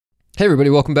Hey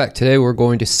everybody, welcome back. Today we're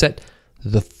going to set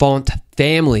the font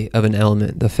family of an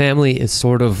element. The family is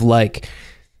sort of like,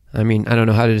 I don't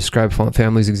know how to describe font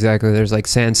families exactly. There's like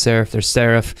sans serif, there's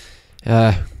serif.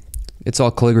 It's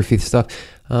all calligraphy stuff.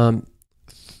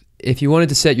 If you wanted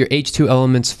to set your H2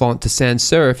 elements font to sans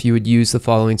serif, you would use the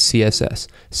following CSS,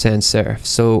 sans serif.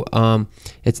 So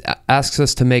it asks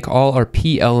us to make all our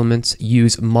P elements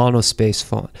use monospace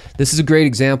font. This is a great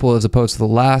example as opposed to the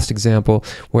last example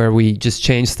where we just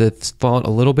changed the font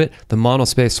a little bit. The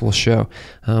monospace will show.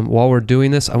 While we're doing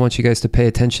this, I want you guys to pay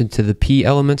attention to the P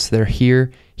elements. They're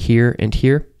here, here, and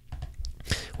here.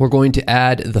 We're going to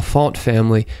add the font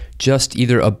family just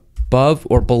either above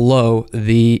or below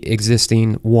the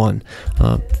existing one.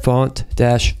 Font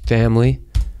dash family,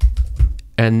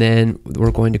 and then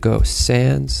we're going to go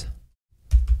sans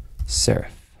serif,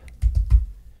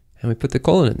 and we put the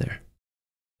colon in there.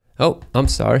 Oh, I'm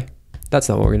sorry, that's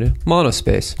not what we're gonna do.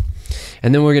 Monospace,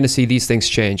 and then we're gonna see these things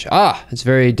change. It's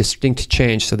very distinct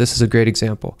change. So this is a great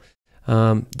example.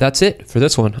 That's it for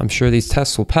this one. I'm sure these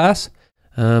tests will pass.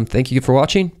 Thank you for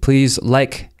watching. Please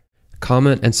like,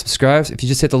 comment, and subscribe. If you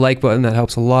just hit the like button, that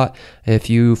helps a lot. If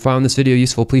you found this video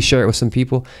useful, please share it with some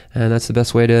people, and that's the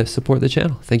best way to support the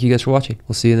channel. Thank you guys for watching.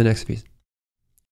 We'll see you in the next piece.